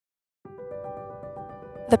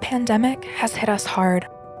The pandemic has hit us hard,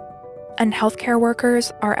 and healthcare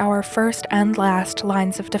workers are our first and last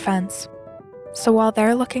lines of defense. So while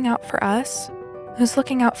they're looking out for us, who's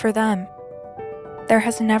looking out for them? There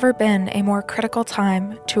has never been a more critical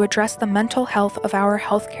time to address the mental health of our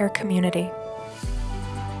healthcare community.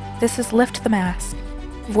 This is Lift the Mask,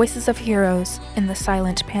 Voices of Heroes in the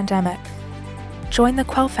Silent Pandemic. Join the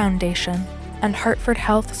Quell Foundation and Hartford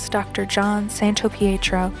Health's Dr. John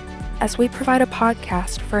Santopietro as we provide a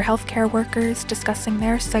podcast for healthcare workers discussing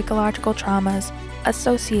their psychological traumas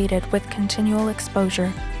associated with continual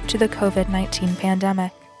exposure to the COVID-19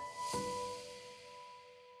 pandemic.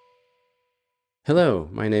 Hello,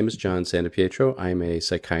 my name is John Santopietro. I'm a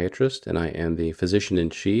psychiatrist and I am the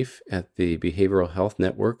physician-in-chief at the Behavioral Health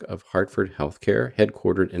Network of Hartford Healthcare,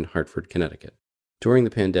 headquartered in Hartford, Connecticut. During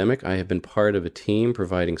the pandemic, I have been part of a team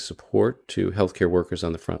providing support to healthcare workers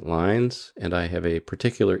on the front lines, and I have a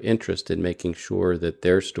particular interest in making sure that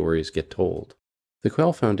their stories get told. The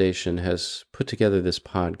Quell Foundation has put together this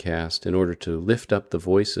podcast in order to lift up the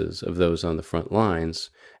voices of those on the front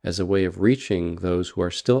lines as a way of reaching those who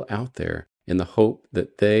are still out there in the hope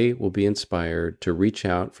that they will be inspired to reach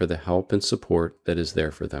out for the help and support that is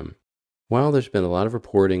there for them. While there's been a lot of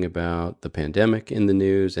reporting about the pandemic in the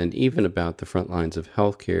news and even about the front lines of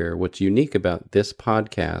healthcare, what's unique about this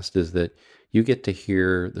podcast is that you get to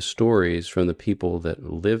hear the stories from the people that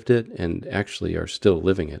lived it and actually are still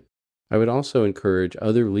living it. I would also encourage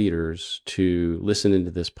other leaders to listen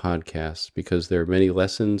into this podcast because there are many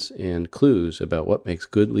lessons and clues about what makes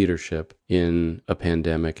good leadership in a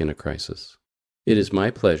pandemic and a crisis. It is my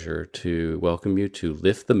pleasure to welcome you to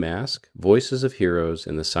Lift the Mask, Voices of Heroes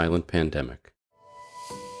in the Silent Pandemic.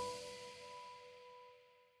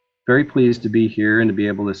 Very pleased to be here and to be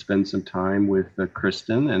able to spend some time with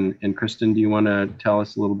Kristen. And Kristen, do you want to tell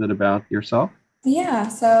us a little bit about yourself? Yeah,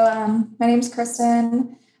 so my name's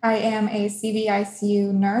Kristen. I am a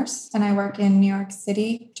CVICU nurse, and I work in New York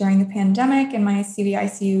City during the pandemic, and my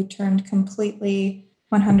CVICU turned completely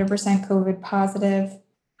 100% COVID positive.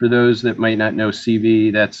 For those that might not know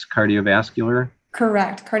CV, that's cardiovascular?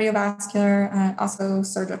 Correct. Cardiovascular, also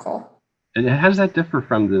surgical. And how does that differ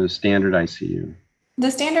from the standard ICU? The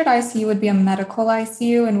standard ICU would be a medical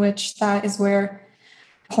ICU, in which that is where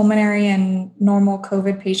pulmonary and normal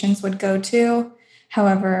COVID patients would go to.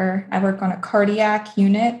 However, I work on a cardiac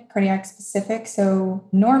unit, cardiac specific. So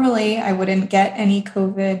normally I wouldn't get any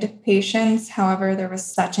COVID patients. However, there was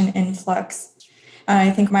such an influx.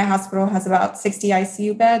 I think my hospital has about 60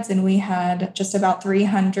 ICU beds, and we had just about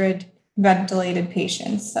 300 ventilated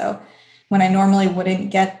patients. So when I normally wouldn't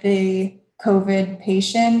get the COVID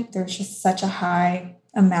patient, there's just such a high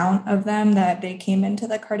amount of them that they came into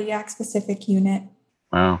the cardiac specific unit.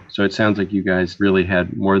 Wow. So it sounds like you guys really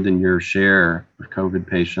had more than your share of COVID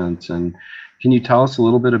patients. And can you tell us a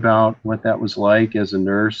little bit about what that was like as a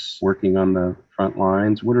nurse working on the front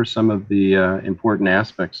lines? What are some of the important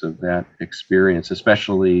aspects of that experience,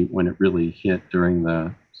 especially when it really hit during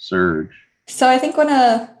the surge? So I think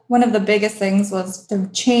one of the biggest things was the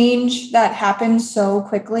change that happened so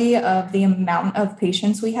quickly of the amount of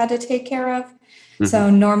patients we had to take care of. Mm-hmm.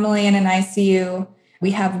 So normally in an ICU,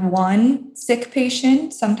 we have one sick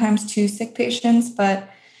patient, sometimes two sick patients, but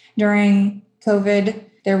during COVID,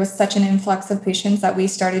 there was such an influx of patients that we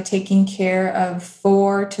started taking care of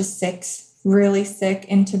 4 to 6 really sick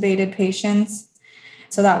intubated patients.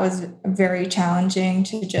 So that was very challenging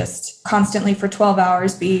to just constantly for 12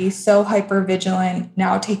 hours be so hyper vigilant,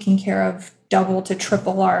 now taking care of double to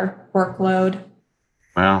triple our workload.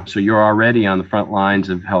 Wow. So you're already on the front lines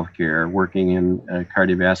of healthcare, working in a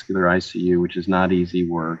cardiovascular ICU, which is not easy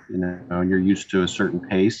work. You know, you're used to a certain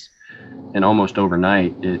pace, and almost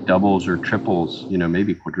overnight it doubles or triples,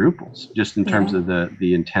 maybe quadruples, just in terms of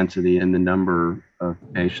the intensity and the number of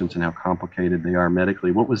patients and how complicated they are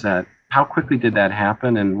medically. What was that? How quickly did that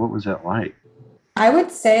happen, and what was that like? I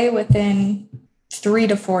would say within 3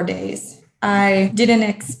 to 4 days. I didn't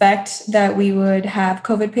expect that we would have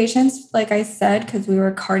COVID patients, like I said, because we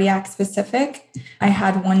were cardiac specific. I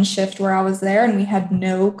had one shift where I was there and we had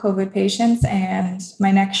no COVID patients. And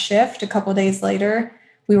my next shift, a couple of days later,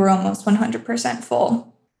 we were almost 100%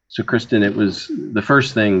 full. So, Kristen, it was the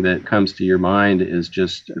first thing that comes to your mind is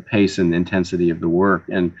just the pace and intensity of the work.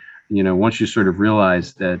 And, once you sort of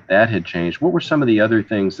realized that had changed, what were some of the other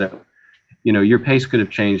things that your pace could have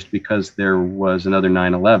changed because there was another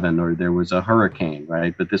 9/11 or there was a hurricane,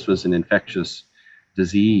 right? But this was an infectious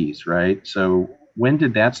disease, right? So when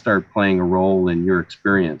did that start playing a role in your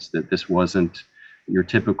experience, that this wasn't your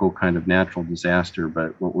typical kind of natural disaster,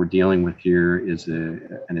 but what we're dealing with here is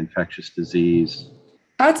an infectious disease?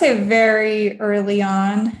 I would say very early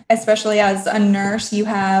on, especially as a nurse, you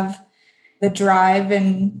have the drive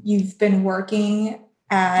and you've been working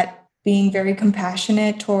at being very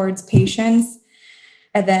compassionate towards patients.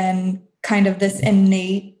 And then kind of this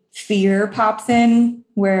innate fear pops in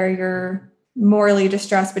where you're morally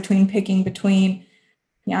distressed picking between,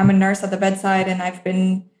 I'm a nurse at the bedside and I've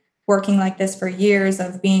been working like this for years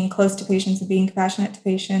of being close to patients and being compassionate to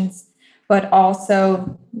patients, but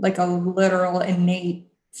also like a literal innate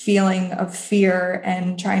feeling of fear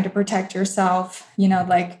and trying to protect yourself.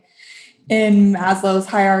 Like in Maslow's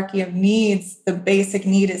hierarchy of needs, the basic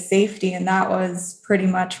need is safety, and that was pretty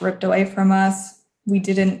much ripped away from us. We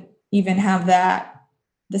didn't even have that,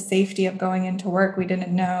 the safety of going into work. We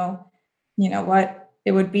didn't know, what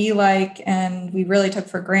it would be like. And we really took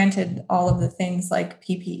for granted all of the things like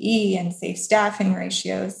PPE and safe staffing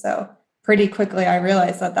ratios. So pretty quickly, I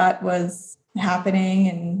realized that was happening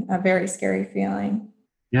and a very scary feeling.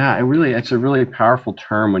 Yeah, it's a really powerful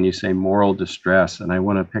term when you say moral distress. And I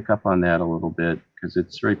want to pick up on that a little bit because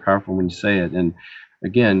it's very powerful when you say it. And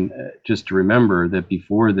again, just to remember that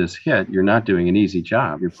before this hit, you're not doing an easy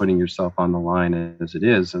job. You're putting yourself on the line as it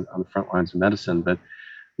is on the front lines of medicine. But,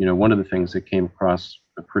 one of the things that came across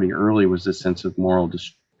pretty early was this sense of moral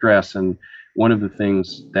distress. And one of the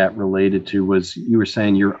things that related to was you were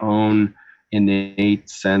saying your own innate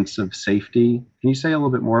sense of safety. Can you say a little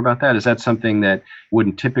bit more about that? Is that something that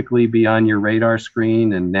wouldn't typically be on your radar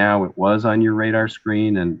screen and now it was on your radar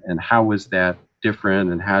screen? And how was that different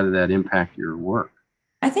and how did that impact your work?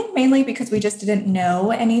 I think mainly because we just didn't know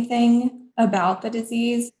anything about the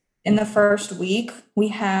disease. In the first week, we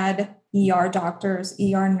had ER doctors,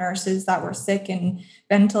 ER nurses that were sick and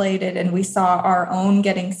ventilated, and we saw our own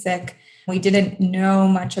getting sick. We didn't know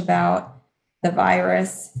much about the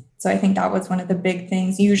virus. So I think that was one of the big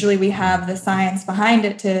things. Usually we have the science behind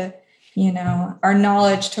it to, our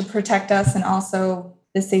knowledge to protect us, and also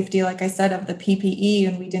the safety, like I said, of the PPE,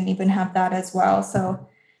 and we didn't even have that as well. So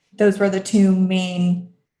those were the two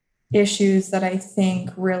main issues that I think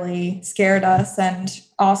really scared us. And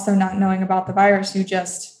also not knowing about the virus, you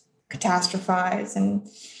just catastrophize and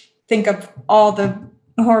think of all the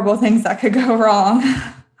horrible things that could go wrong.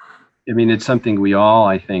 I mean, it's something we all,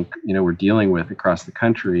 I think, we're dealing with across the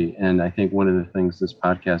country. And I think one of the things this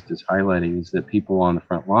podcast is highlighting is that people on the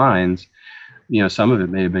front lines, some of it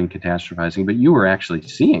may have been catastrophizing, but you were actually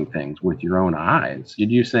seeing things with your own eyes. Did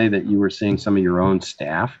you say that you were seeing some of your own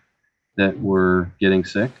staff that were getting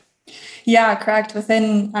sick? Yeah, correct.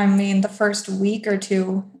 Within, the first week or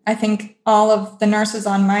two, I think all of the nurses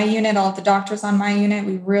on my unit, all of the doctors on my unit,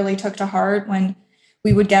 we really took to heart when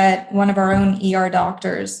we would get one of our own ER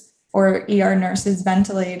doctors or ER nurses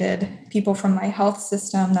ventilated, people from my health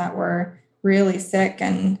system that were really sick,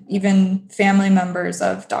 and even family members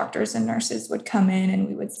of doctors and nurses would come in and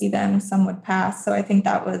we would see them, some would pass. So I think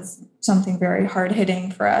that was something very hard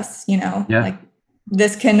hitting for us, like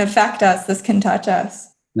this can affect us, this can touch us.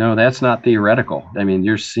 No, that's not theoretical. I mean,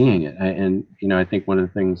 you're seeing it. And, I think one of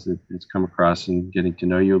the things that's come across in getting to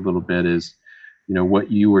know you a little bit is, what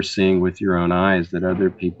you were seeing with your own eyes that other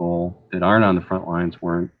people that aren't on the front lines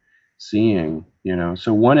weren't seeing,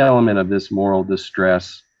 So one element of this moral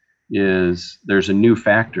distress is there's a new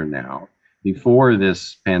factor now. Before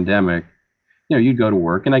this pandemic, you'd go to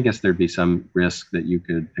work and I guess there'd be some risk that you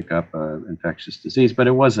could pick up an infectious disease, but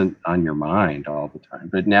it wasn't on your mind all the time.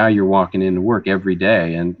 But now you're walking into work every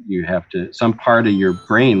day and you have to, some part of your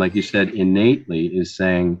brain, like you said, innately is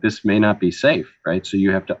saying this may not be safe, right? So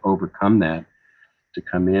you have to overcome that to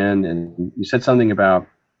come in. And you said something about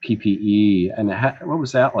PPE, and what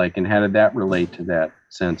was that like? And how did that relate to that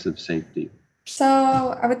sense of safety? So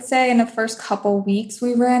I would say in the first couple weeks,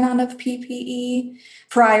 we ran out of PPE.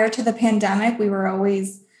 Prior to the pandemic, we were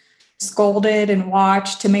always scolded and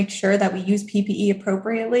watched to make sure that we use PPE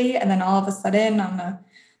appropriately. And then all of a sudden, on the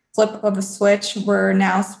flip of a switch, we're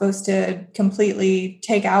now supposed to completely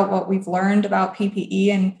take out what we've learned about PPE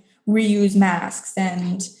and reuse masks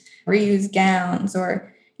and reuse gowns,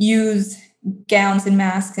 or use gowns and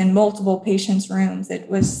masks in multiple patients' rooms. It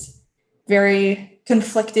was very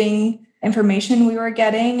conflicting information we were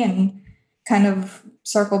getting, and kind of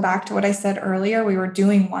circle back to what I said earlier. We were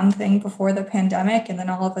doing one thing before the pandemic, and then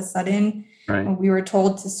all of a sudden we were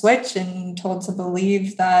told to switch and told to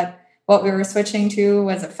believe that what we were switching to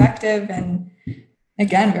was effective. And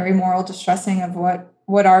again, very moral distressing of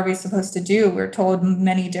what are we supposed to do? We're told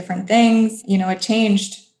many different things. It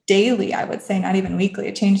changed daily, I would say, not even weekly.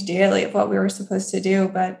 It changed daily of what we were supposed to do.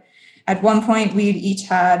 But at one point, we'd each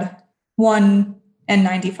had one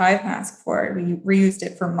N95 mask for it. We reused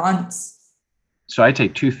it for months. So I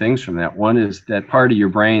take two things from that. One is that part of your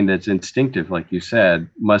brain that's instinctive, like you said,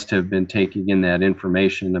 must have been taking in that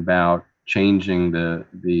information about changing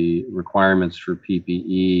the requirements for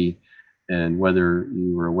PPE, and whether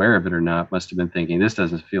you were aware of it or not, must have been thinking, this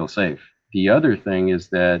doesn't feel safe. The other thing is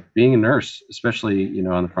that being a nurse, especially,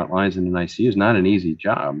 on the front lines in an ICU, is not an easy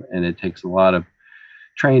job, and it takes a lot of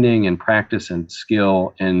training and practice and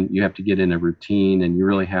skill, and you have to get in a routine, and you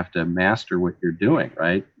really have to master what you're doing,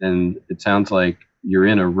 right? And it sounds like you're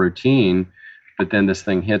in a routine, but then this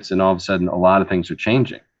thing hits and all of a sudden a lot of things are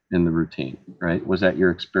changing in the routine, right? Was that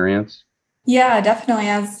your experience? Yeah, definitely.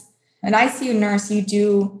 As an ICU nurse,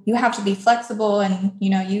 you have to be flexible, and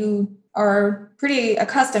you are pretty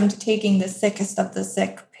accustomed to taking the sickest of the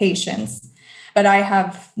sick patients. But I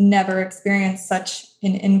have never experienced such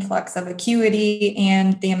an influx of acuity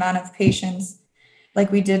and the amount of patients like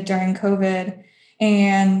we did during COVID.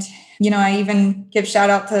 And, I even give shout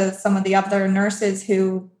out to some of the other nurses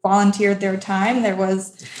who volunteered their time. There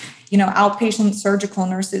was, outpatient surgical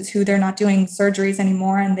nurses who they're not doing surgeries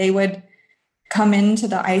anymore, and they would come into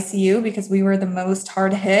the ICU because we were the most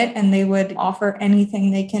hard hit, and they would offer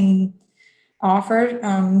anything they can offer.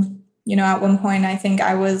 At one point, I think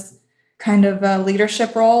I was kind of a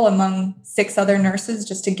leadership role among 6 other nurses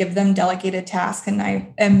just to give them delegated tasks. And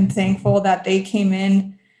I am thankful that they came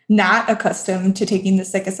in not accustomed to taking the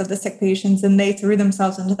sickest of the sick patients, and they threw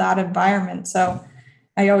themselves into that environment. So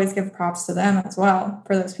I always give props to them as well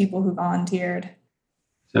for those people who volunteered.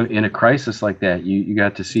 So in a crisis like that, you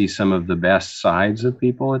got to see some of the best sides of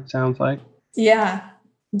people, it sounds like. Yeah,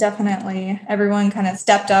 definitely. Everyone kind of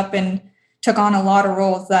stepped up and took on a lot of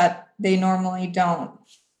roles that they normally don't.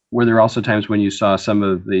 Were there also times when you saw some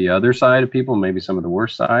of the other side of people, maybe some of the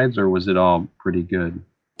worst sides, or was it all pretty good?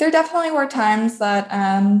 There definitely were times that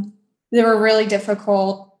they were really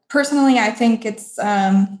difficult. Personally, I think it's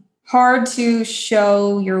hard to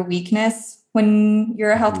show your weakness when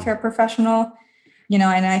you're a healthcare professional,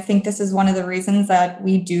 and I think this is one of the reasons that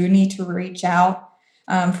we do need to reach out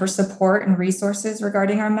for support and resources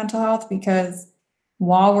regarding our mental health, because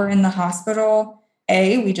while we're in the hospital,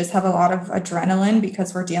 we just have a lot of adrenaline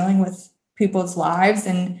because we're dealing with people's lives,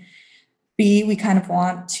 and B, we kind of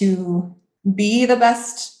want to be the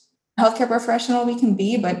best healthcare professional we can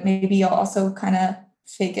be, but maybe you'll also kind of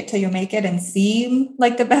fake it till you make it and seem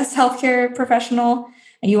like the best healthcare professional.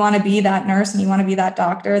 And you want to be that nurse, and you want to be that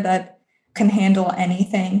doctor that can handle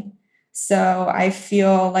anything. So I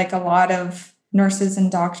feel like a lot of nurses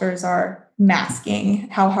and doctors are masking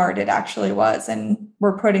how hard it actually was, and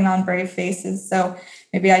we're putting on brave faces. So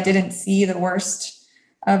maybe I didn't see the worst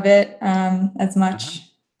of it as much.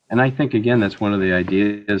 And I think, again, that's one of the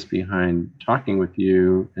ideas behind talking with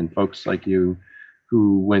you and folks like you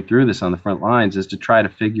who went through this on the front lines, is to try to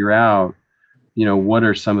figure out, what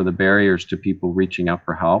are some of the barriers to people reaching out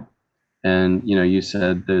for help. And, you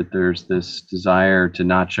said that there's this desire to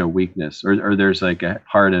not show weakness, or there's like a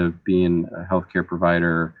part of being a healthcare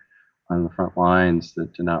provider on the front lines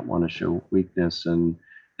that to not want to show weakness. And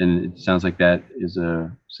it sounds like that is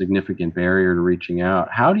a significant barrier to reaching out.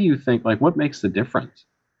 How do you think, what makes the difference?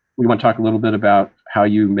 We want to talk a little bit about how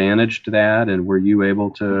you managed that, and were you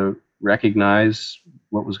able to recognize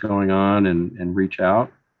what was going on and reach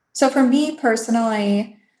out? So for me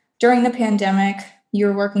personally, during the pandemic, you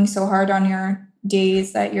were working so hard on your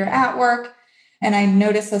days that you're at work. And I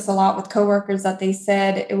noticed this a lot with coworkers, that they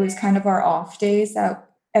said it was kind of our off days that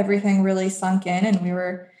everything really sunk in, and we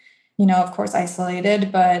were, of course,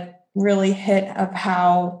 isolated, but really hit of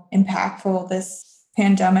how impactful this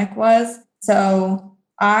pandemic was. So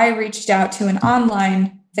I reached out to an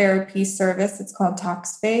online therapy service. It's called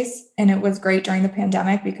Talkspace. And it was great during the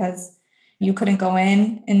pandemic because you couldn't go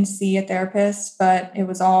in and see a therapist, but it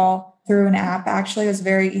was all through an app. Actually, it was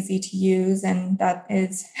very easy to use. And that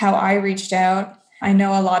is how I reached out. I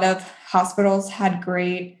know a lot of hospitals had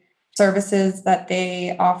great services that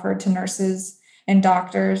they offered to nurses and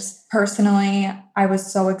doctors. Personally, I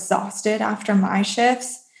was so exhausted after my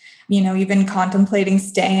shifts, even contemplating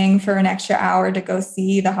staying for an extra hour to go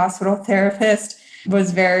see the hospital therapist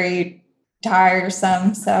was very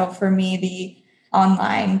tiresome. So for me, the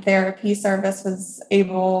online therapy service was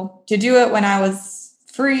able to do it when I was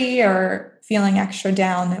free or feeling extra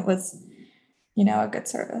down. It was, a good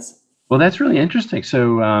service. Well, that's really interesting.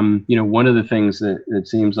 So, one of the things that it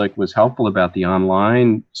seems like was helpful about the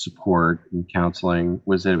online support and counseling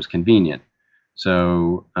was that it was convenient.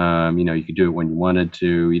 So, you could do it when you wanted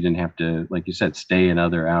to. You didn't have to, like you said, stay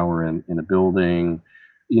another hour in a building.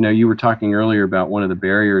 You were talking earlier about one of the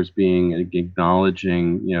barriers being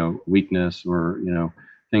acknowledging, weakness or,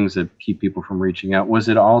 things that keep people from reaching out. Was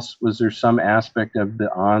there some aspect of the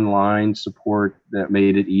online support that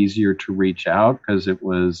made it easier to reach out because it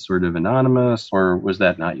was sort of anonymous, or was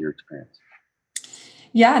that not your experience?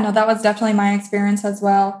 Yeah, no, that was definitely my experience as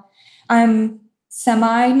well. I'm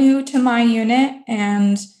semi new to my unit,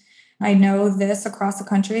 and I know this across the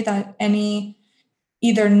country that any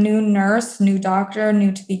either new nurse, new doctor,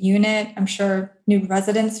 new to the unit, I'm sure new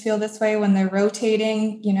residents feel this way when they're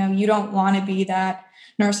rotating. You don't want to be that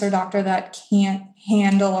nurse or doctor that can't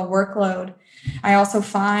handle a workload. I also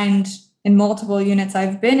find in multiple units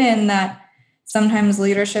I've been in that sometimes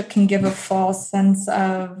leadership can give a false sense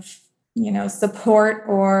of support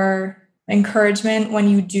or encouragement when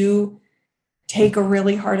you do take a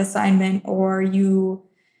really hard assignment or you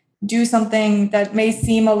do something that may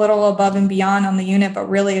seem a little above and beyond on the unit, but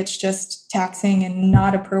really it's just taxing and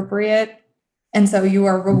not appropriate. And so you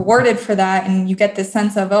are rewarded for that. And you get this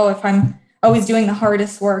sense of, oh, if I'm always doing the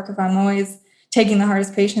hardest work, if I'm always taking the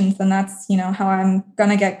hardest patients, then that's, how I'm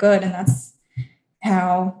going to get good. And that's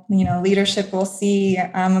how, leadership will see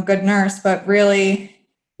I'm a good nurse, but really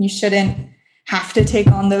you shouldn't have to take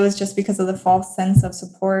on those just because of the false sense of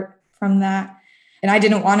support from that. And I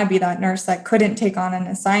didn't want to be that nurse that couldn't take on an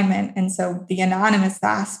assignment. And so the anonymous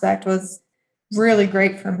aspect was really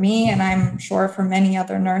great for me. And I'm sure for many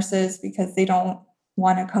other nurses, because they don't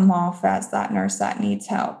want to come off as that nurse that needs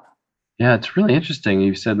help. Yeah, it's really interesting.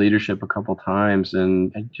 You've said leadership a couple to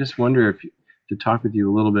and I just wonder to talk with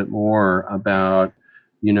you a little bit more about,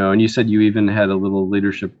 and you said you even had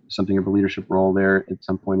something of a leadership role there at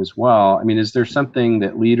some point as well. I mean, is there something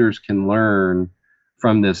that leaders can learn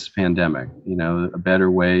from this pandemic, a better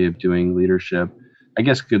way of doing leadership? I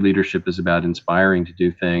guess good leadership is about inspiring to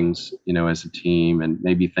do things, as a team, and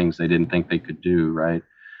maybe things they didn't think they could do, right?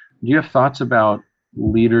 Do you have thoughts about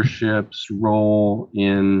leadership's role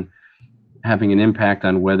in having an impact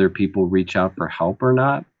on whether people reach out for help or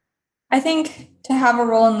not? I think to have a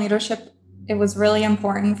role in leadership, it was really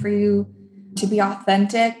important for you to be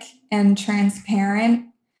authentic and transparent.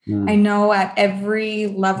 I know at every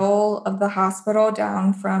level of the hospital,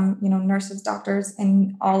 down from, nurses, doctors,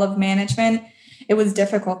 and all of management, it was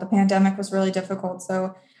difficult. The pandemic was really difficult.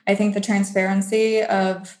 So I think the transparency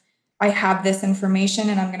of I have this information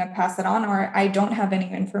and I'm going to pass it on, or I don't have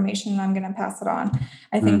any information and I'm going to pass it on.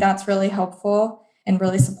 I think that's really helpful and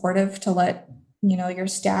really supportive to let, your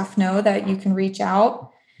staff know that you can reach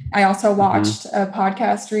out. I also watched a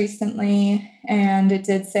podcast recently, and it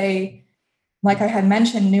did say, like I had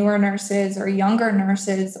mentioned, newer nurses or younger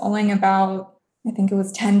nurses, only about, I think it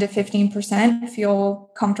was 10 to 15%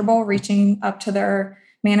 feel comfortable reaching up to their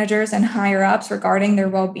managers and higher ups regarding their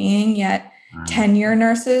well-being. Yet tenure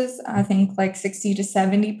nurses, I think like 60 to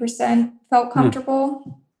 70% felt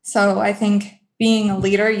comfortable. So I think being a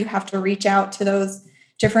leader, you have to reach out to those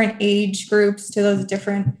different age groups, to those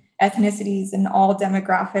different ethnicities and all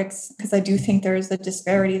demographics, because I do think there's a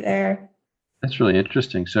disparity there. That's really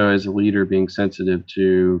interesting. So as a leader, being sensitive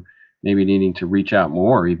to maybe needing to reach out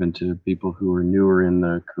more, even to people who are newer in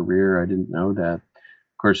the career. I didn't know that.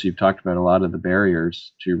 Of course, you've talked about a lot of the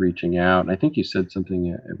barriers to reaching out. And I think you said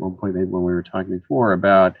something at one point, maybe when we were talking before,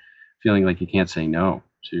 about feeling like you can't say no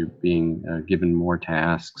to being given more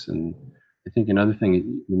tasks. And I think another thing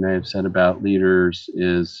you may have said about leaders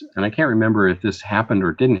is, and I can't remember if this happened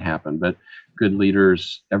or didn't happen, but good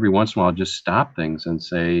leaders every once in a while just stop things and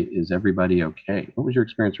say, is everybody okay? What was your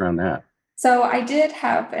experience around that? So I did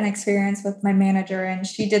have an experience with my manager, and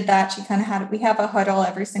she did that. She kind of we have a huddle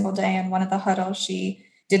every single day. And one of the huddles, she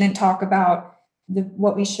didn't talk about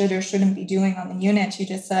what we should or shouldn't be doing on the unit. She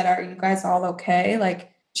just said, are you guys all okay?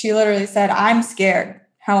 Like, she literally said, I'm scared.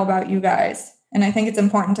 How about you guys? And I think it's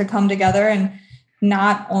important to come together and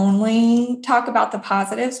not only talk about the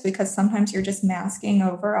positives, because sometimes you're just masking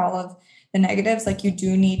over all of the negatives. Like, you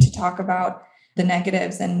do need to talk about the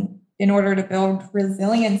negatives. And in order to build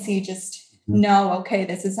resiliency, just know, okay,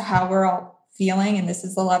 this is how we're all feeling and this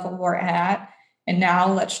is the level we're at. And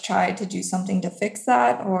now let's try to do something to fix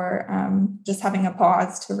that, or just having a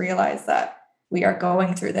pause to realize that we are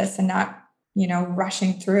going through this and not,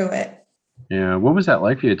 rushing through it. Yeah. What was that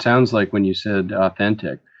like for you? It sounds like when you said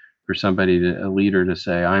authentic, for somebody, a leader, to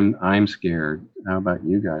say, I'm scared. How about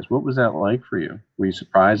you guys? What was that like for you? Were you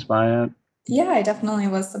surprised by it? Yeah, I definitely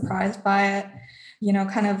was surprised by it.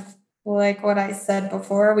 Kind of like what I said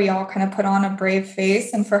before, we all kind of put on a brave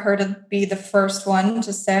face, and for her to be the first one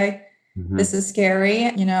to say, this is scary.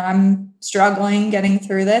 I'm struggling getting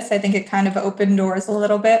through this. I think it kind of opened doors a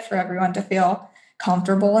little bit for everyone to feel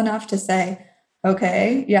comfortable enough to say,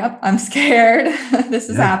 okay, yep, I'm scared. This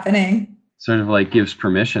is happening. Sort of like gives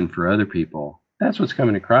permission for other people. That's what's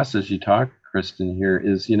coming across as you talk, Kristen, here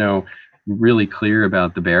is, really clear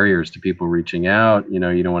about the barriers to people reaching out. You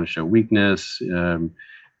don't want to show weakness.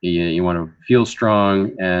 You want to feel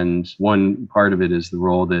strong. And one part of it is the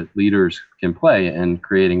role that leaders can play in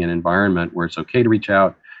creating an environment where it's okay to reach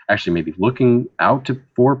out, actually maybe looking out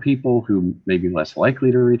for people who may be less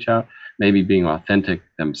likely to reach out, maybe being authentic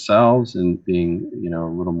themselves and being, a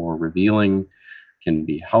little more revealing can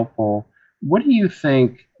be helpful. What do you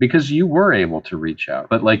think, because you were able to reach out,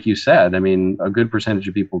 but like you said, a good percentage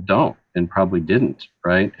of people don't and probably didn't,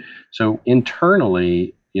 right? So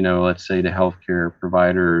internally, let's say to healthcare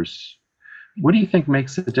providers, what do you think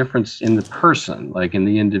makes a difference in the person, like in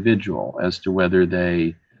the individual, as to whether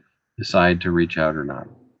they decide to reach out or not?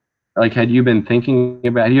 Like, had you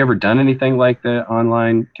ever done anything like the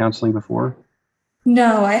online counseling before?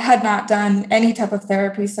 No, I had not done any type of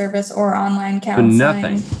therapy service or online counseling. So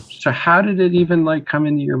nothing. So how did it even come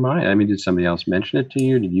into your mind? Did somebody else mention it to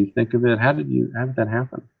you? Did you think of it? How did that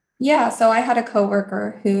happen? Yeah, so I had a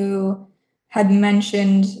coworker who had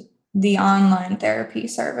mentioned the online therapy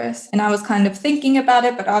service, and I was kind of thinking about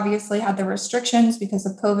it, but obviously had the restrictions because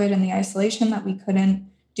of COVID and the isolation that we couldn't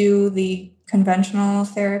do the conventional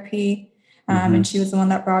therapy. And she was the one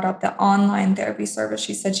that brought up the online therapy service.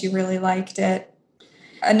 She said she really liked it.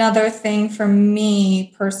 Another thing for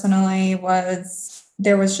me personally was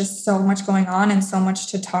there was just so much going on and so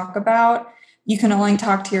much to talk about. You can only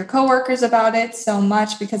talk to your coworkers about it so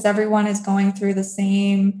much because everyone is going through the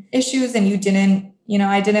same issues, and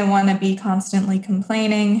I didn't want to be constantly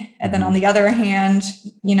complaining. And then on the other hand,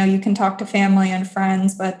 you can talk to family and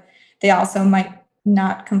friends, but they also might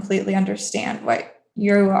not completely understand what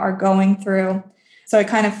you are going through. So I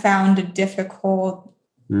kind of found it difficult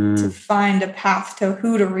to find a path to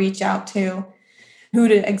who to reach out to, who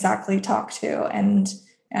to exactly talk to. And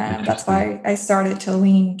that's why I started to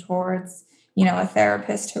lean towards, a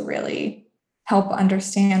therapist to really help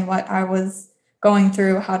understand what I was going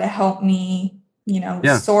through, how to help me,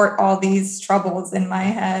 sort all these troubles in my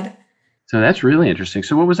head. So that's really interesting.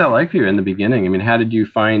 So what was that like for you in the beginning? How did you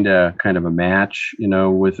find a kind of a match,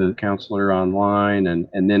 with a counselor online? And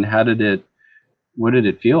then what did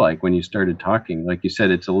it feel like when you started talking? Like you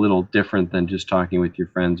said, it's a little different than just talking with your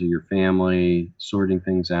friends or your family, sorting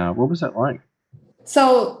things out. What was that like?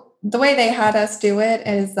 So the way they had us do it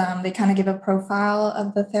is they kind of give a profile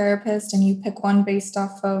of the therapist, and you pick one based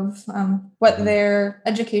off of what their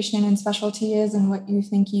education and specialty is and what you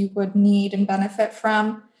think you would need and benefit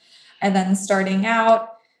from. And then starting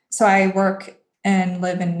out, so I work and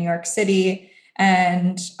live in New York City,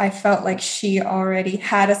 and I felt like she already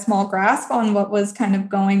had a small grasp on what was kind of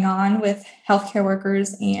going on with healthcare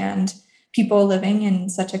workers and people living in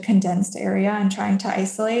such a condensed area and trying to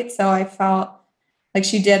isolate. So I felt like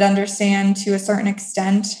she did understand to a certain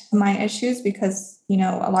extent my issues because,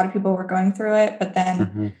 a lot of people were going through it. But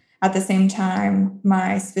then at the same time,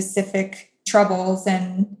 my specific troubles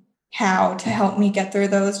and how to help me get through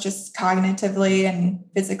those just cognitively and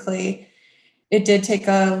physically. It did take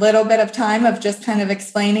a little bit of time of just kind of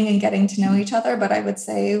explaining and getting to know each other, but I would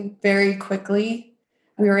say very quickly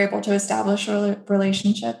we were able to establish a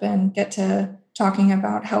relationship and get to talking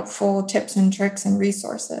about helpful tips and tricks and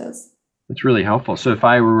resources. It's really helpful. So if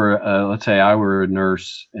I were, let's say I were a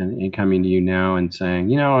nurse and coming to you now and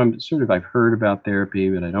saying, I've heard about therapy,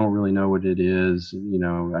 but I don't really know what it is.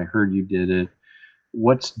 I heard you did it.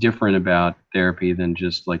 What's different about therapy than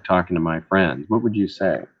just like talking to my friends? What would you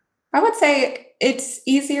say? I would say it's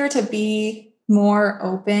easier to be more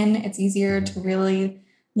open. It's easier to really,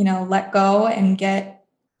 let go and get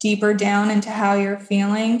deeper down into how you're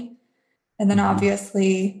feeling. And then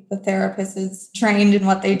obviously the therapist is trained in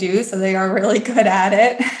what they do, so they are really good at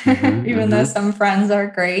it, even though some friends are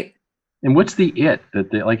great. And what's the it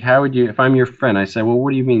that how would you, if I'm your friend, I say, well, what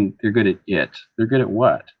do you mean they're good at it? They're good at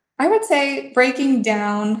what? I would say breaking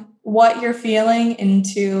down what you're feeling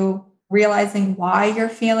into realizing why you're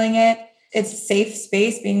feeling it. It's a safe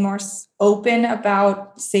space, being more open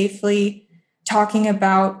about safely talking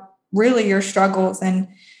about really your struggles and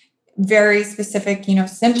very specific,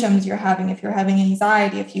 symptoms you're having. If you're having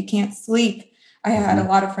anxiety, if you can't sleep. I had a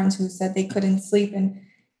lot of friends who said they couldn't sleep. And,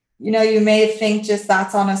 you may think just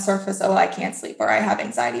that's on a surface. Oh, I can't sleep, or I have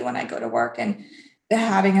anxiety when I go to work. And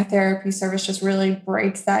having a therapy service just really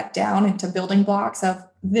breaks that down into building blocks of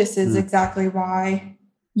this is exactly why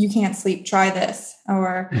you can't sleep, try this,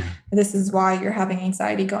 or this is why you're having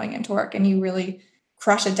anxiety going into work. And you really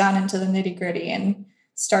crush it down into the nitty gritty and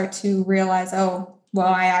start to realize, oh, well,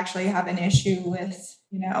 I actually have an issue with,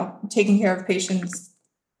 taking care of patients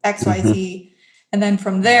XYZ. And then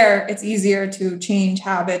from there, it's easier to change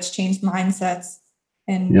habits, change mindsets,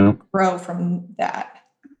 and grow from that.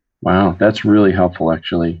 Wow, that's really helpful,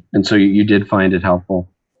 actually. And so you did find it helpful.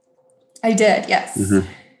 I did, yes. Mm-hmm.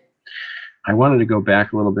 I wanted to go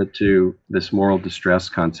back a little bit to this moral distress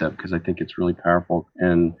concept because I think it's really powerful.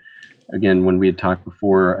 And again, when we had talked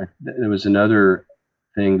before, there was another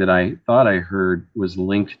thing that I thought I heard was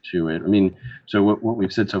linked to it. I mean, so what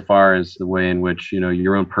we've said so far is the way in which,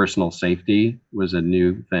 your own personal safety was a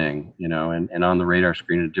new thing, and on the radar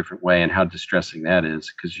screen in a different way, and how distressing that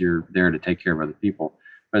is because you're there to take care of other people.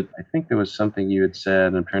 But I think there was something you had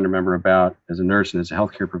said, I'm trying to remember about, as a nurse and as a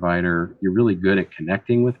healthcare provider, you're really good at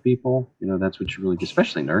connecting with people. That's what you really do,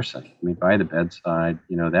 especially nursing. I mean, by the bedside,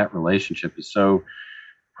 that relationship is so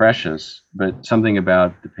precious, but something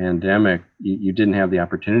about the pandemic, you didn't have the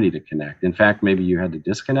opportunity to connect. In fact, maybe you had to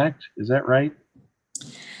disconnect. Is that right?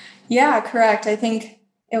 Yeah, correct. I think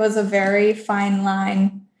it was a very fine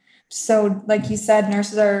line. So, like you said,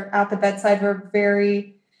 nurses are at the bedside. We're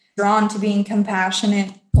very drawn to being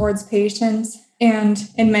compassionate towards patients. And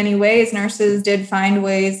in many ways, nurses did find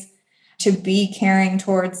ways to be caring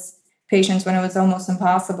towards patients when it was almost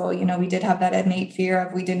impossible. We did have that innate fear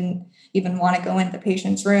of we didn't even want to go into the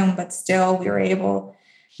patient's room, but still we were able,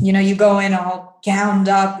 you go in all gowned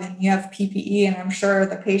up and you have PPE, and I'm sure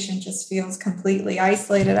the patient just feels completely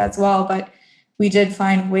isolated as well. But we did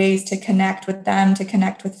find ways to connect with them, to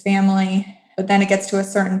connect with family. But then it gets to a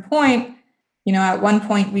certain point, at one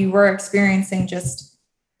point we were experiencing just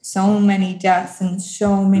so many deaths and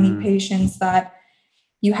so many patients that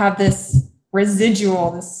you have this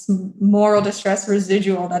moral distress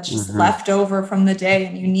residual that's just left over from the day,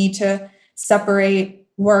 and you need to separate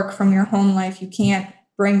work from your home life. You can't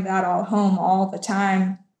bring that all home all the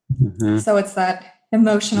time. So it's that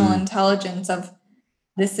emotional intelligence of,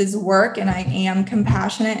 this is work and I am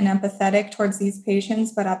compassionate and empathetic towards these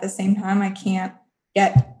patients, but at the same time, I can't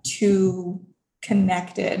get too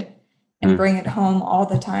connected and bring it home all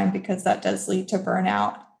the time, because that does lead to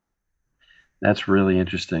burnout. That's really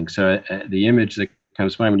interesting. So the image that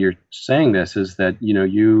comes to mind when you're saying this is that,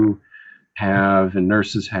 you have and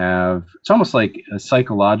nurses have, it's almost like a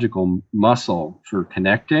psychological muscle for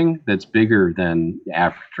connecting that's bigger than the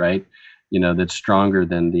average, right? That's stronger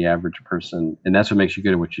than the average person. And that's what makes you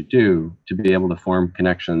good at what you do, to be able to form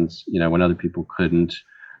connections, when other people couldn't.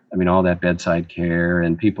 I mean, all that bedside care,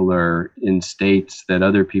 and people are in states that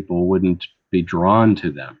other people wouldn't be drawn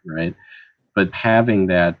to them, right? But having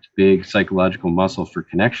that big psychological muscle for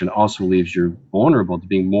connection also leaves you vulnerable to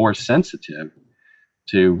being more sensitive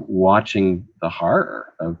to watching the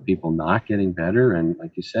horror of people not getting better and,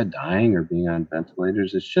 like you said, dying or being on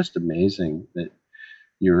ventilators. It's just amazing that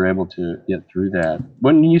you were able to get through that.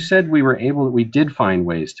 When you said we did find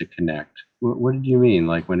ways to connect, what did you mean?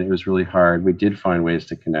 Like, when it was really hard, we did find ways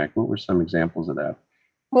to connect. What were some examples of that?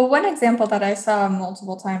 Well, one example that I saw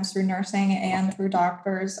multiple times through nursing and through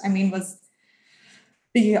doctors, was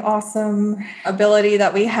the awesome ability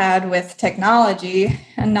that we had with technology.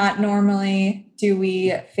 And not normally do we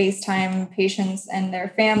FaceTime patients and their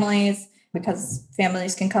families, because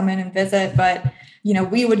families can come in and visit. But,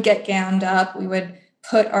 we would get gowned up. We would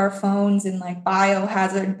put our phones in like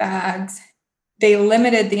biohazard bags. They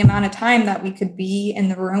limited the amount of time that we could be in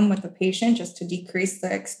the room with the patient just to decrease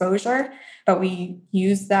the exposure. But we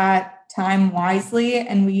used that time wisely,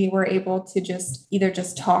 and we were able to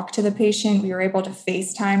just talk to the patient. We were able to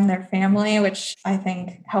FaceTime their family, which I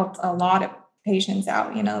think helped a lot of patients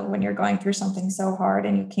out, when you're going through something so hard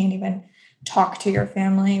and you can't even talk to your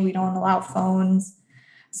family. We don't allow phones.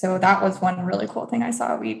 So that was one really cool thing I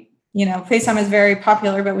saw. FaceTime is very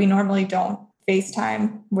popular, but we normally don't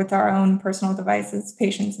FaceTime with our own personal devices,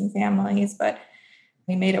 patients and families, but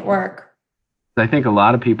we made it work. I think a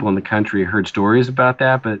lot of people in the country heard stories about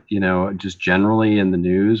that, but, just generally in the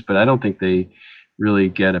news, but I don't think they really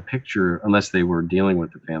get a picture unless they were dealing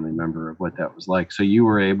with a family member of what that was like. So you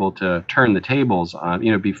were able to turn the tables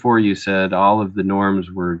on, before you said all of the norms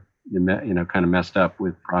were, kind of messed up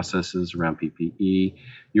with processes around PPE.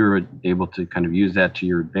 You were able to kind of use that to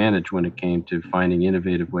your advantage when it came to finding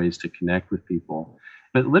innovative ways to connect with people.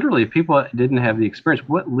 But literally, if people didn't have the experience,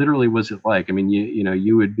 what literally was it like? I mean,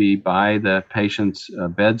 you would be by the patient's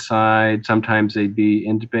bedside. Sometimes they'd be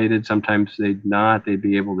intubated. Sometimes they'd not. They'd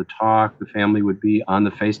be able to talk. The family would be on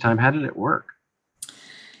the FaceTime. How did it work?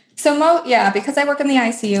 So, because I work in the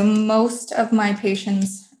ICU, most of my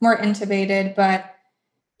patients were intubated. But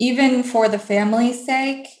even for the family's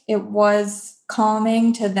sake, it was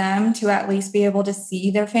calming to them to at least be able to see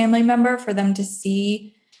their family member, for them to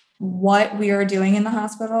see what we are doing in the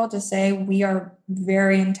hospital, to say we are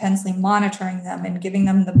very intensely monitoring them and giving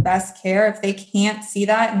them the best care. If they can't see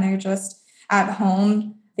that and they're just at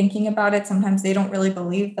home thinking about it, sometimes they don't really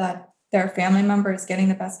believe that their family member is getting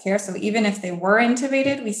the best care. So even if they were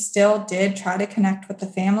intubated, we still did try to connect with the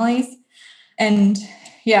families. And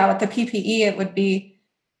yeah, with the PPE, it would be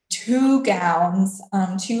 2 gowns,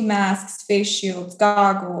 2 masks, face shields,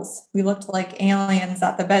 goggles. We looked like aliens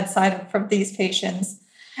at the bedside of these patients.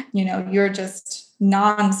 You're just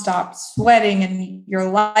nonstop sweating and you're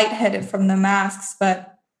lightheaded from the masks,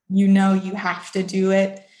 but you have to do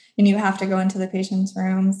it and you have to go into the patient's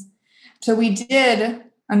rooms. So we did,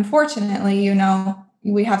 unfortunately,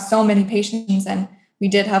 we have so many patients and we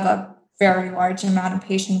did have a very large amount of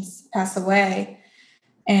patients pass away.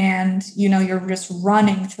 And, you're just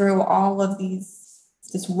running through all of this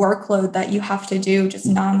workload that you have to do just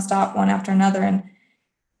nonstop, one after another. And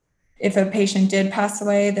if a patient did pass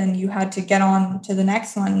away, then you had to get on to the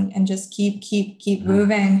next one and just keep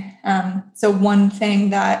moving. So one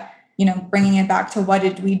thing that, bringing it back to what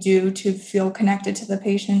did we do to feel connected to the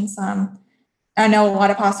patients? I know a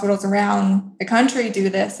lot of hospitals around the country do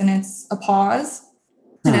this, and it's a pause.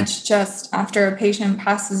 And it's just after a patient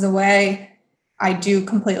passes away, I do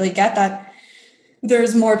completely get that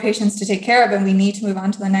there's more patients to take care of and we need to move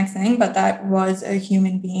on to the next thing. But that was a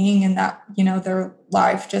human being and that, their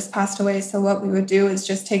life just passed away. So what we would do is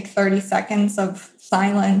just take 30 seconds of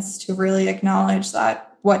silence to really acknowledge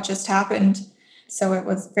that what just happened. So it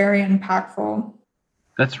was very impactful.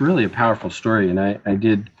 That's really a powerful story. And I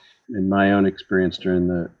did, in my own experience during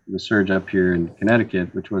the surge up here in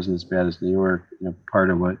Connecticut, which wasn't as bad as New York, part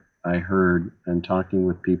of what I heard and talking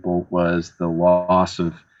with people was the loss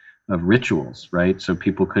of rituals, right? So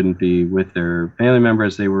people couldn't be with their family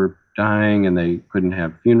members as they were dying and they couldn't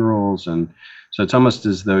have funerals. And so it's almost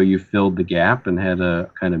as though you filled the gap and had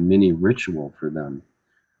a kind of mini ritual for them.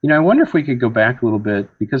 I wonder if we could go back a little bit,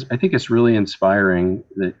 because I think it's really inspiring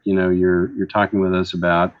that, you're talking with us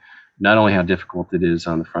about not only how difficult it is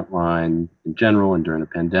on the front line in general and during a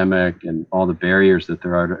pandemic and all the barriers that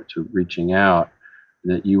there are to reaching out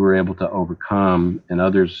that you were able to overcome and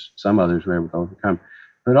some others were able to overcome.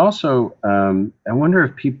 But also, I wonder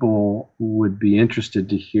if people would be interested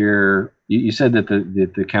to hear, you said that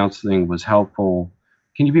the counseling was helpful.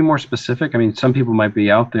 Can you be more specific? I mean, some people might be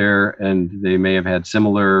out there and they may have had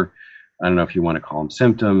similar, I don't know if you want to call them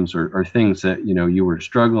symptoms or things that, you were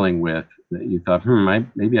struggling with that you thought,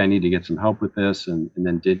 maybe I need to get some help with this and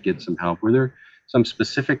then did get some help. Were there some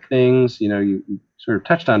specific things, you sort of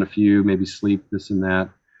touched on a few, maybe sleep, this and that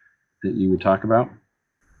you would talk about?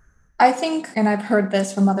 I think, and I've heard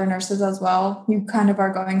this from other nurses as well, you kind of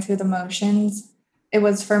are going through the motions. It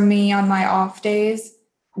was for me on my off days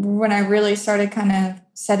when I really started kind of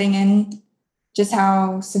setting in just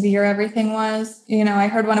how severe everything was. I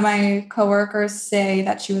heard one of my coworkers say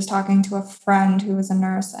that she was talking to a friend who was a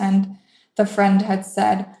nurse, and the friend had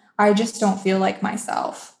said, I just don't feel like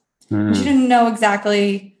myself. Mm. She didn't know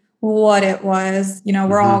exactly what it was.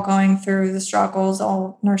 We're all going through the struggles.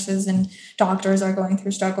 All nurses and doctors are going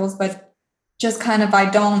through struggles, but just kind of, I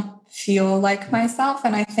don't feel like myself.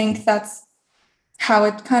 And I think that's how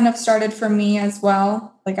it kind of started for me as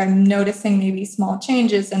well. Like I'm noticing maybe small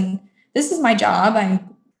changes, and this is my job.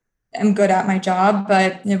 I'm good at my job,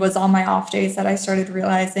 but it was on my off days that I started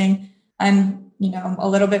realizing I'm, a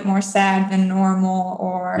little bit more sad than normal,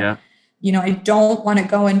 or, I don't want to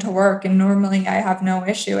go into work, and normally I have no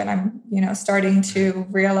issue. And I'm, starting to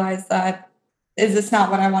realize that, is this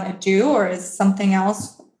not what I want to do, or is something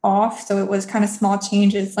else off? So it was kind of small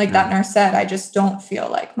changes. Like that nurse said, I just don't feel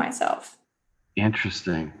like myself.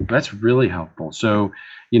 Interesting. That's really helpful. So,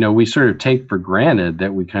 we sort of take for granted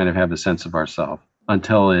that we kind of have a sense of ourselves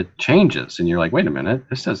until it changes. And you're like, wait a minute,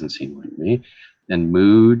 this doesn't seem like me. And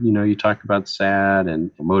mood, you talk about sad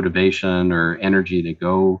and motivation or energy to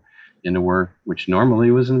go into work, which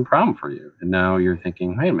normally wasn't a problem for you. And now you're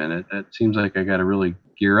thinking, wait a minute, that seems like I got to really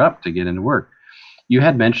gear up to get into work. You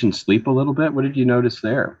had mentioned sleep a little bit. What did you notice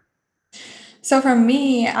there? So for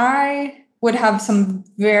me, I would have some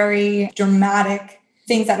very dramatic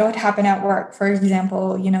things that would happen at work. For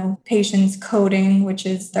example, patients coding, which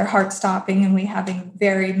is their heart stopping, and we having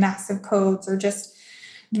very massive codes, or just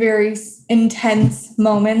very intense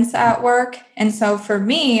moments at work. And so for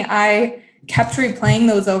me, I kept replaying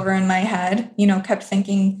those over in my head, kept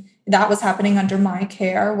thinking that was happening under my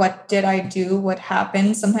care. What did I do? What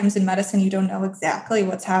happened? Sometimes in medicine, you don't know exactly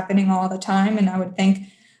what's happening all the time. And I would think,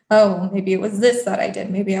 oh, maybe it was this that I did.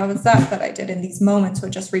 Maybe I was that I did. And these moments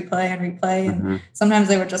would just replay and replay. And sometimes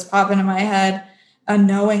they would just pop into my head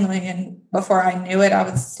unknowingly. And before I knew it, I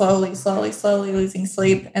was slowly losing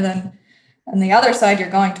sleep. And then on the other side, you're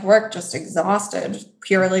going to work just exhausted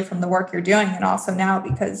purely from the work you're doing. And also now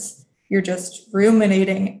because you're just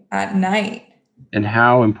ruminating at night. And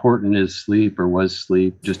how important is sleep, or was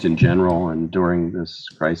sleep just in general and during this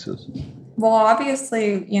crisis? Well,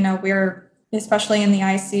 obviously, we're, especially in the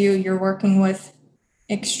ICU, you're working with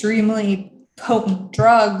extremely potent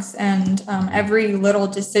drugs, and every little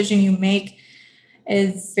decision you make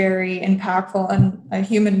is very impactful in a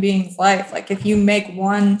human being's life. Like if you make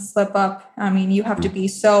one slip up, I mean, you have to be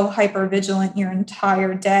so hyper vigilant your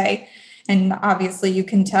entire day. And obviously, you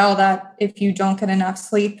can tell that if you don't get enough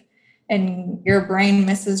sleep and your brain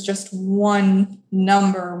misses just one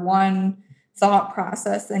number, one thought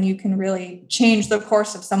process, then you can really change the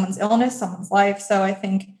course of someone's illness, someone's life. So I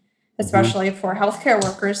think, especially for healthcare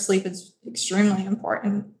workers, sleep is extremely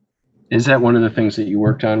important. Is that one of the things that you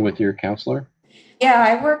worked on with your counselor? Yeah,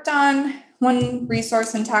 I worked on one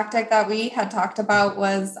resource and tactic that we had talked about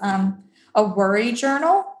was a worry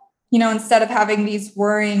journal. Instead of having these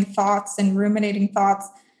worrying thoughts and ruminating thoughts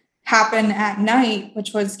happen at night,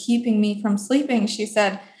 which was keeping me from sleeping, she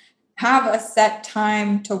said, have a set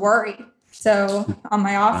time to worry. So on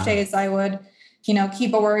my off days, I would,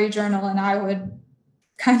 keep a worry journal, and I would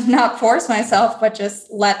kind of not force myself, but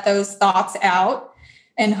just let those thoughts out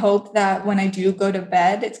and hope that when I do go to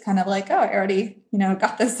bed, it's kind of like, oh, I already,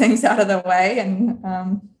 got those things out of the way.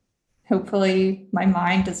 And hopefully my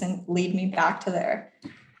mind doesn't lead me back to there.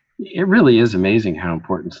 It really is amazing how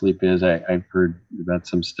important sleep is. I've heard about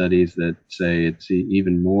some studies that say it's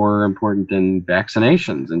even more important than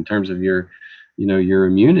vaccinations in terms of your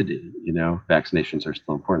immunity. Vaccinations are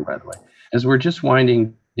still important, by the way. As we're just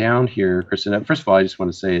winding down here, Kristen, first of all, I just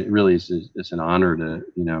want to say it really is it's an honor to,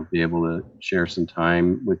 be able to share some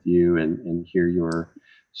time with you and hear your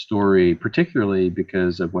story, particularly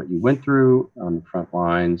because of what you went through on the front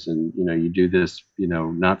lines. And, you do this,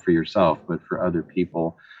 not for yourself, but for other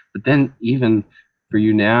people. But then even for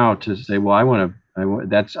you now to say, well,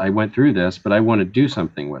 I went through this, but I want to do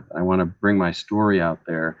something with it. I want to bring my story out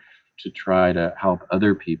there to try to help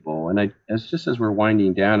other people. And as we're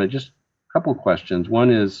winding down, couple questions. One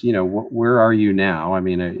is, where are you now? I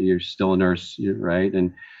mean, you're still a nurse, right?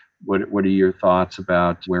 And what are your thoughts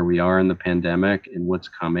about where we are in the pandemic and what's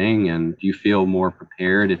coming? And do you feel more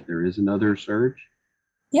prepared if there is another surge?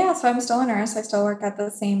 Yeah, so I'm still a nurse. I still work at the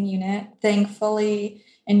same unit. Thankfully,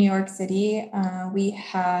 in New York City, we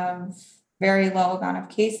have very low amount of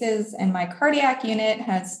cases, and my cardiac unit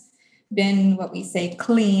has been what we say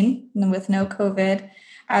clean with no COVID.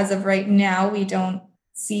 As of right now, we don't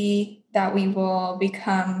see that we will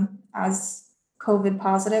become as COVID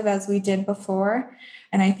positive as we did before.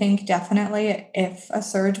 And I think definitely if a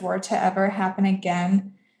surge were to ever happen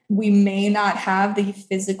again, we may not have the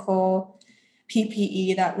physical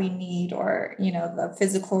PPE that we need, or, the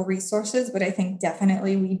physical resources, but I think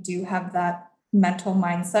definitely we do have that mental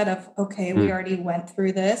mindset of, okay, we already went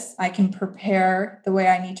through this. I can prepare the way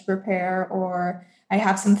I need to prepare, or I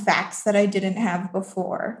have some facts that I didn't have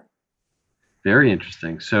before. Very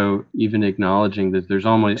interesting. So even acknowledging that there's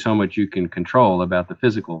only so much you can control about the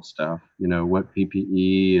physical stuff, what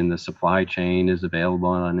PPE and the supply chain is available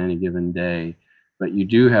on any given day, but you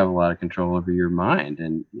do have a lot of control over your mind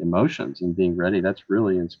and emotions and being ready. That's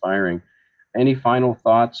really inspiring. Any final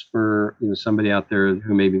thoughts for somebody out there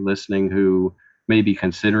who may be listening, who may be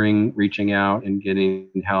considering reaching out and getting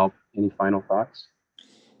help? Any final thoughts?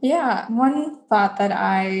 Yeah, one thought that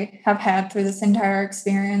I have had through this entire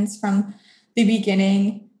experience from the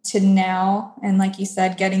beginning to now, and like you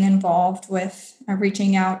said, getting involved with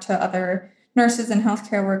reaching out to other nurses and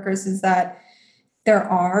healthcare workers, is that there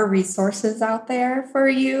are resources out there for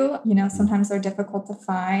you. Sometimes they're difficult to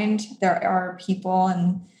find. There are people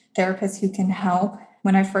and therapists who can help.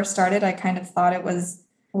 When I first started, I kind of thought it was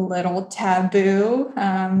a little taboo,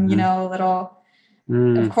 a little,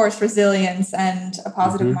 of course, resilience and a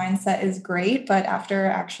positive mindset is great. But after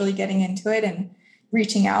actually getting into it and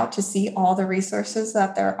reaching out to see all the resources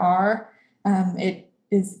that there are, it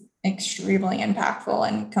is extremely impactful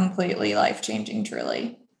and completely life-changing,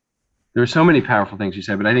 truly. There are so many powerful things you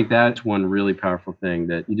said, but I think that's one really powerful thing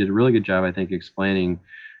that you did a really good job, I think, explaining.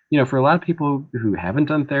 For a lot of people who haven't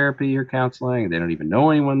done therapy or counseling, they don't even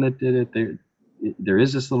know anyone that did it. There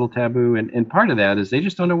is this little taboo, and part of that is they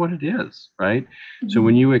just don't know what it is, right? So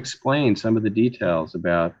when you explain some of the details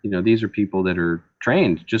about, these are people that are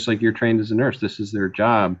trained, just like you're trained as a nurse. This is their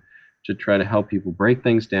job, to try to help people break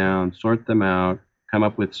things down, sort them out, come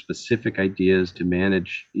up with specific ideas to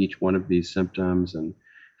manage each one of these symptoms, and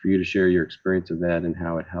for you to share your experience of that and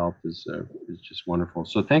how it helped is just wonderful.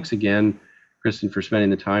 So thanks again, Kristen, for spending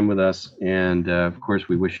the time with us. And of course,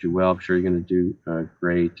 we wish you well. I'm sure you're going to do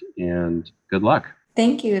great, and good luck.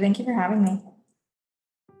 Thank you. Thank you for having me.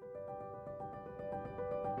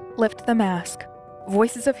 Lift the Mask.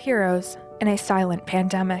 Voices of Heroes in a silent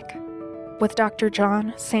pandemic, with Dr.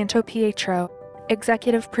 John Santopietro,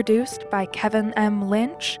 executive produced by Kevin M.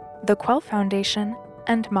 Lynch, the Quell Foundation,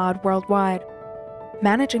 and Mod Worldwide.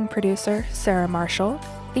 Managing producer Sarah Marshall,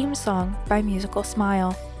 theme song by Musical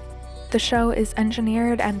Smile. The show is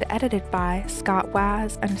engineered and edited by Scott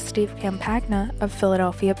Waz and Steve Campagna of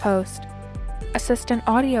Philadelphia Post. Assistant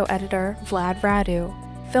audio editor Vlad Radu,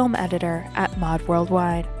 film editor at Mod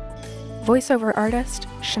Worldwide. Voiceover artist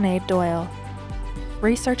Sinead Doyle.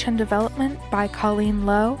 Research and development by Colleen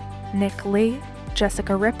Lowe, Nick Lee,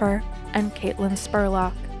 Jessica Ripper, and Caitlin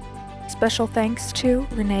Spurlock. Special thanks to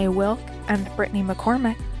Renee Wilk and Brittany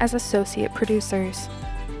McCormick as associate producers.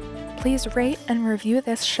 Please rate and review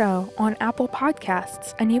this show on Apple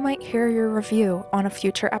Podcasts, and you might hear your review on a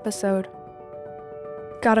future episode.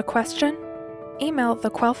 Got a question? Email the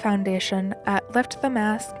Quell Foundation at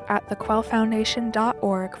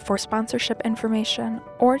liftthemask@thequellfoundation.org for sponsorship information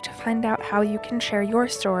or to find out how you can share your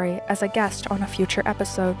story as a guest on a future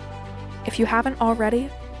episode. If you haven't already,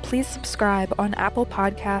 please subscribe on Apple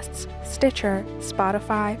Podcasts, Stitcher,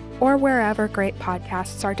 Spotify, or wherever great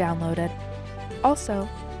podcasts are downloaded. Also,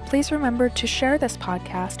 please remember to share this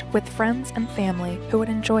podcast with friends and family who would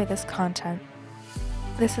enjoy this content.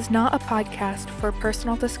 This is not a podcast for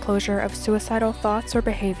personal disclosure of suicidal thoughts or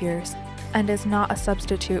behaviors, and is not a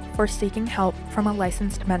substitute for seeking help from a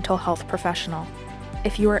licensed mental health professional.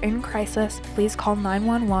 If you are in crisis, please call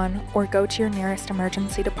 911 or go to your nearest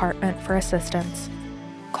emergency department for assistance.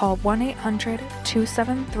 Call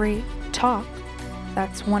 1-800-273-TALK,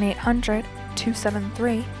 that's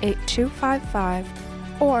 1-800-273-8255,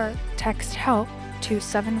 or text HELP to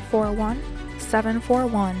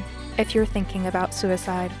 741-741 if you're thinking about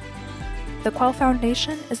suicide. The Quell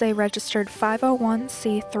Foundation is a registered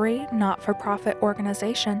 501c3 not-for-profit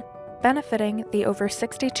organization benefiting the over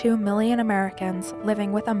 62 million Americans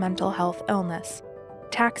living with a mental health illness.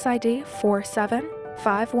 Tax ID 47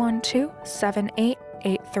 512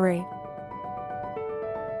 7883.